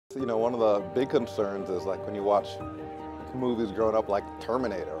You know, one of the big concerns is like when you watch movies growing up like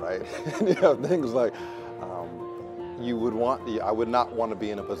Terminator, right? And you have things like, I would not want to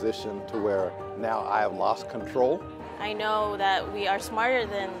be in a position to where now I have lost control. I know that we are smarter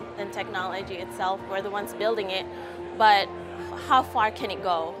than technology itself. We're the ones building it, but how far can it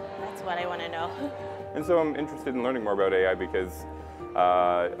go? That's what I want to know. And so I'm interested in learning more about AI because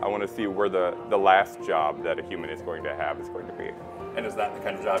I want to see where the last job that a human is going to have is going to be. And is that the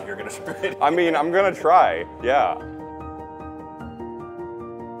kind of job you're going to try? I mean, I'm going to try, yeah.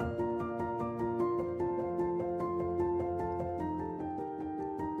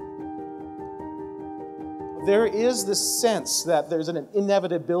 There is this sense that there's an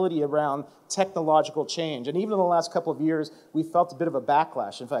inevitability around technological change. And even in the last couple of years, we felt a bit of a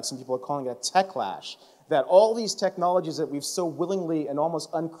backlash. In fact, some people are calling it a techlash. That all these technologies that we've so willingly and almost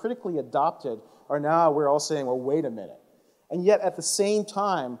uncritically adopted are now, we're all saying, well, wait a minute. And yet, at the same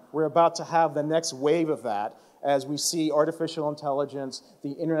time, we're about to have the next wave of that as we see artificial intelligence,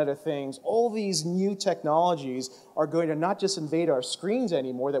 the Internet of Things. All these new technologies are going to not just invade our screens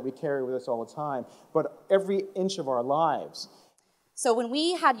anymore that we carry with us all the time, but every inch of our lives. So when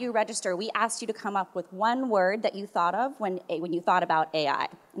we had you register, we asked you to come up with one word that you thought of when you thought about AI.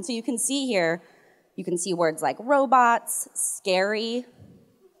 And so you can see here, you can see words like robots, scary,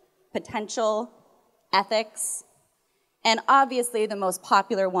 potential, ethics, and obviously the most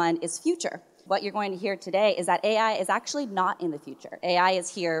popular one is future. What you're going to hear today is that AI is actually not in the future. AI is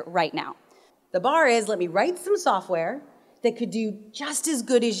here right now. The bar is, let me write some software that could do just as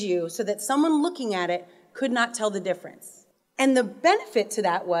good as you so that someone looking at it could not tell the difference. And the benefit to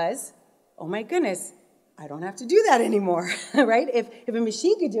that was, oh my goodness, I don't have to do that anymore, right? If a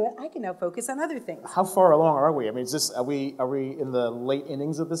machine could do it, I can now focus on other things. How far along are we? I mean, are we in the late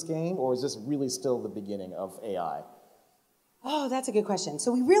innings of this game, or is this really still the beginning of AI? Oh, that's a good question.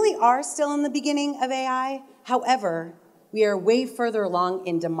 So we really are still in the beginning of AI. However, we are way further along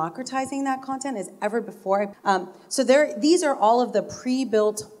in democratizing that content as ever before. These are all of the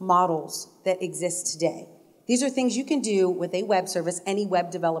pre-built models that exist today. These are things you can do with a web service any web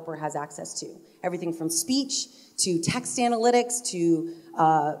developer has access to. Everything from speech to text analytics to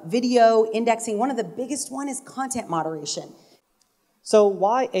video indexing. One of the biggest one is content moderation. So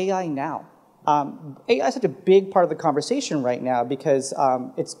why AI now? AI is such a big part of the conversation right now because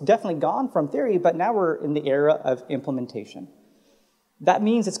it's definitely gone from theory, but now we're in the era of implementation. That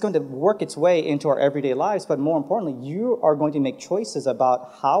means it's going to work its way into our everyday lives, but more importantly, you are going to make choices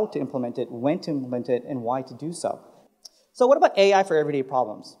about how to implement it, when to implement it, and why to do so. So what about AI for everyday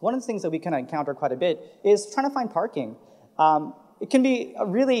problems? One of the things that we kind of encounter quite a bit is trying to find parking. It can be a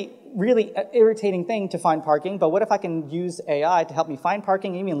really irritating thing to find parking, but what if I can use AI to help me find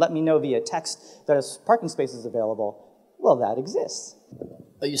parking, even let me know via text that a parking space is available? Well, that exists.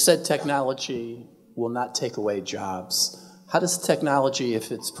 You said technology will not take away jobs. How does technology,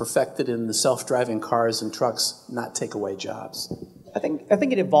 if it's perfected in the self-driving cars and trucks, not take away jobs? I think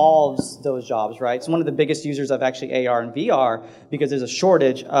it evolves those jobs, right? It's one of the biggest users of actually AR and VR because there's a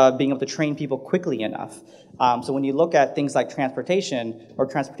shortage of being able to train people quickly enough. So when you look at things like transportation or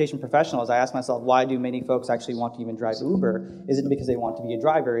transportation professionals, I ask myself, why do many folks actually want to even drive Uber? Is it because they want to be a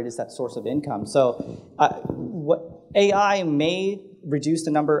driver? It is that source of income. So what AI may reduce the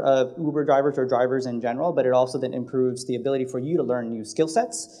number of Uber drivers or drivers in general, but it also then improves the ability for you to learn new skill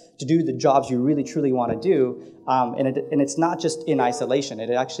sets, to do the jobs you really truly want to do, and it's not just in isolation. It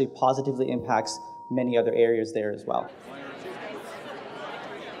actually positively impacts many other areas there as well.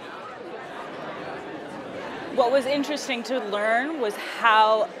 What was interesting to learn was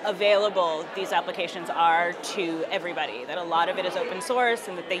how available these applications are to everybody, that a lot of it is open source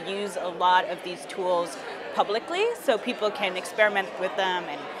and that they use a lot of these tools publicly so people can experiment with them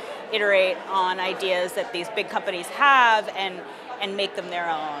and iterate on ideas that these big companies have and make them their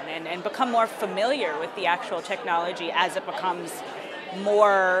own and become more familiar with the actual technology as it becomes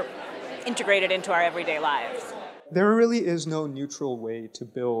more integrated into our everyday lives. There really is no neutral way to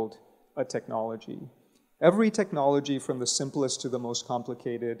build a technology. Every technology, from the simplest to the most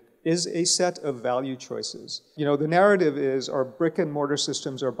complicated, is a set of value choices. You know, the narrative is our brick and mortar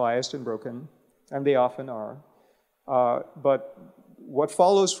systems are biased and broken, and they often are. But what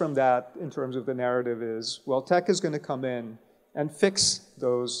follows from that in terms of the narrative is, well, tech is going to come in and fix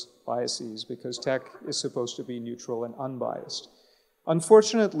those biases because tech is supposed to be neutral and unbiased.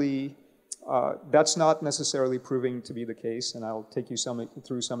 Unfortunately, that's not necessarily proving to be the case, and I'll take you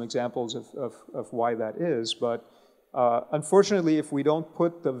through some examples of why that is. But unfortunately, if we don't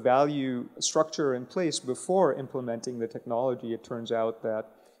put the value structure in place before implementing the technology, it turns out that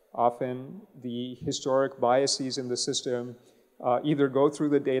often the historic biases in the system either go through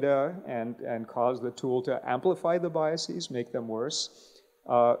the data and cause the tool to amplify the biases, make them worse,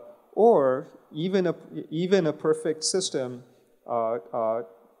 or even a perfect system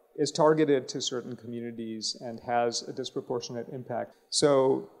is targeted to certain communities and has a disproportionate impact.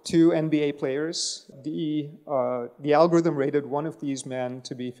 So 2 NBA players, the algorithm rated one of these men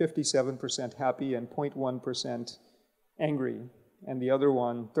to be 57% happy and 0.1% angry, and the other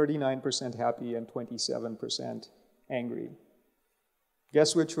one 39% happy and 27% angry.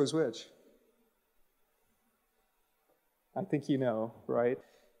 Guess which was which? I think you know, right?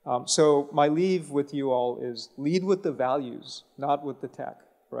 So my leave with you all is lead with the values, not with the tech.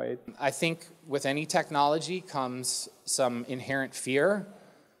 Right. I think with any technology comes some inherent fear,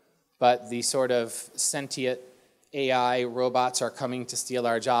 but the sort of sentient AI robots are coming to steal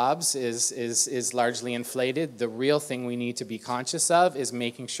our jobs is largely inflated. The real thing we need to be conscious of is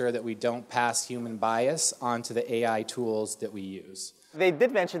making sure that we don't pass human bias onto the AI tools that we use. They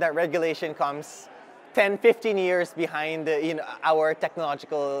did mention that regulation comes 10, 15 years behind our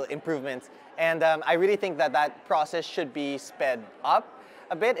technological improvements. And I really think that that process should be sped up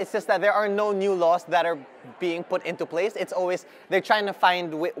a bit. It's just that there are no new laws that are being put into place. It's always, they're trying to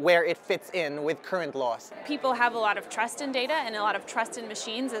find where it fits in with current laws. People have a lot of trust in data and a lot of trust in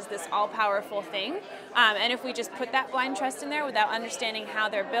machines as this all-powerful thing. And if we just put that blind trust in there without understanding how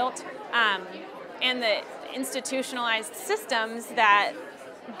they're built and the institutionalized systems that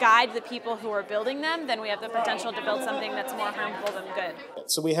guide the people who are building them, then we have the potential to build something that's more harmful than good.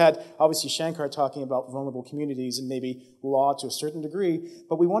 So we had, obviously, Schachter talking about vulnerable communities and maybe law to a certain degree,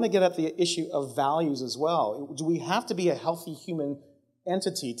 but we want to get at the issue of values as well. Do we have to be a healthy human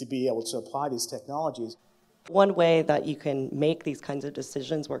entity to be able to apply these technologies? One way that you can make these kinds of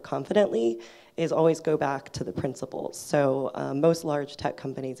decisions more confidently is always go back to the principles. So most large tech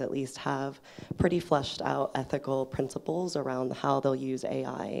companies at least have pretty fleshed out ethical principles around how they'll use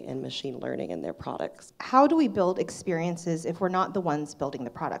AI and machine learning in their products. How do we build experiences if we're not the ones building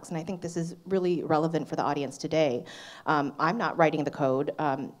the products? And I think this is really relevant for the audience today. I'm not writing the code,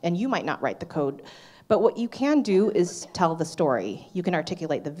 and you might not write the code, but what you can do is tell the story. You can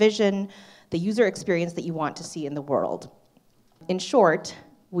articulate the vision, the user experience that you want to see in the world. In short,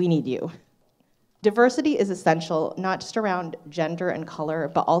 we need you. Diversity is essential, not just around gender and color,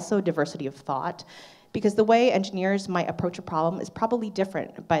 but also diversity of thought, because the way engineers might approach a problem is probably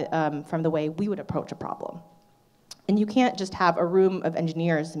different from the way we would approach a problem. And you can't just have a room of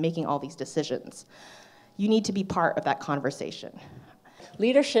engineers making all these decisions. You need to be part of that conversation.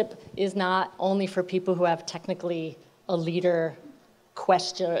 Leadership is not only for people who have technically a leader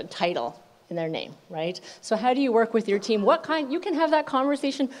question title in their name, right? So how do you work with your team? You can have that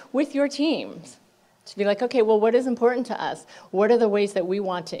conversation with your teams to be like, okay, well, what is important to us? What are the ways that we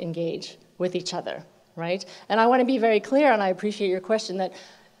want to engage with each other, right? And I want to be very clear, and I appreciate your question, that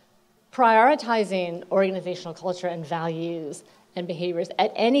prioritizing organizational culture and values and behaviors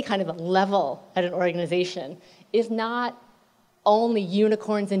at any kind of a level at an organization is not only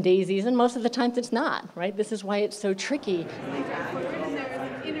unicorns and daisies, and most of the times it's not, right? This is why it's so tricky.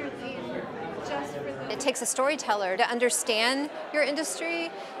 It takes a storyteller to understand your industry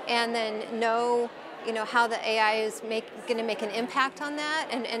and then know how the AI is going to make an impact on that,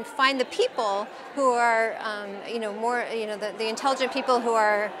 and find the people who are, more, the intelligent people who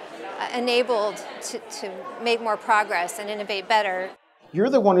are enabled to make more progress and innovate better.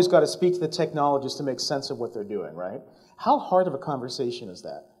 You're the one who's got to speak to the technologists to make sense of what they're doing, right? How hard of a conversation is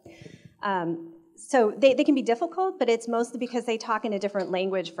that? So they can be difficult, but it's mostly because they talk in a different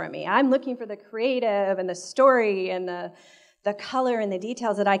language from me. I'm looking for the creative and the story and the color and the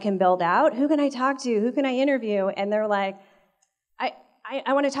details that I can build out. Who can I talk to? Who can I interview? And they're like,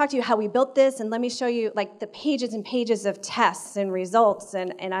 I want to talk to you how we built this, and let me show you like the pages and pages of tests and results.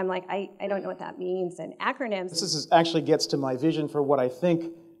 And I'm like, I don't know what that means, and acronyms. This actually gets to my vision for what I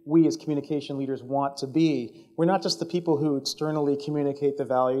think we as communication leaders want to be. We're not just the people who externally communicate the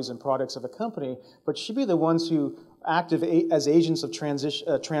values and products of a company, but should be the ones who act as agents of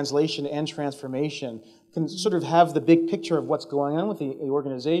translation and transformation, can sort of have the big picture of what's going on with the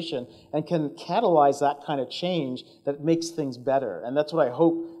organization and can catalyze that kind of change that makes things better. And that's what I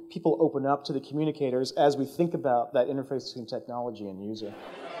hope people open up to the communicators as we think about that interface between technology and user.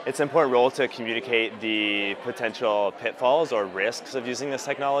 It's an important role to communicate the potential pitfalls or risks of using this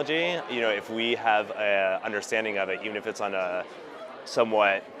technology. If we have an understanding of it, even if it's on a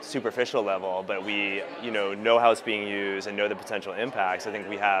somewhat superficial level, but we know how it's being used and know the potential impacts, I think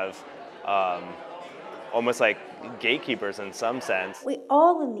we have almost like gatekeepers in some sense. We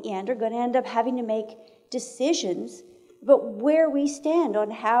all in the end are going to end up having to make decisions but where we stand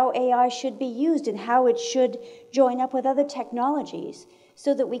on how AI should be used and how it should join up with other technologies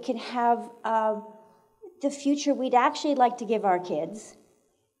so that we can have the future we'd actually like to give our kids,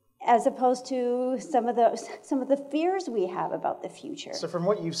 as opposed to some of the fears we have about the future. So from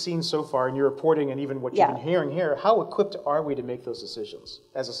what you've seen so far in your reporting and even what you've been hearing here, how equipped are we to make those decisions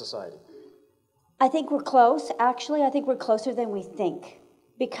as a society? I think we're close. Actually, I think we're closer than we think,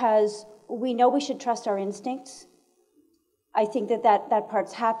 because we know we should trust our instincts. I think that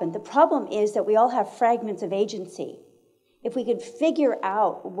part's happened. The problem is that we all have fragments of agency. If we could figure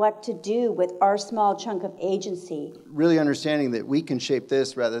out what to do with our small chunk of agency. Really understanding that we can shape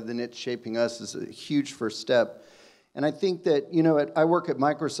this rather than it shaping us is a huge first step. And I think that, you know, I work at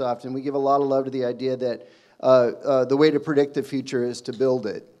Microsoft, and we give a lot of love to the idea that the way to predict the future is to build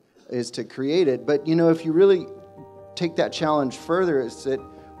it, is to create it. But, you know, if you really take that challenge further, it's that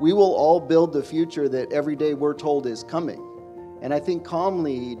we will all build the future that every day we're told is coming. And I think Comm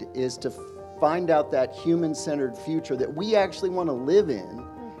Lead is to find out that human-centered future that we actually want to live in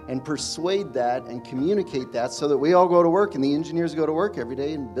and persuade that and communicate that so that we all go to work and the engineers go to work every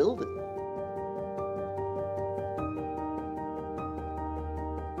day and build it.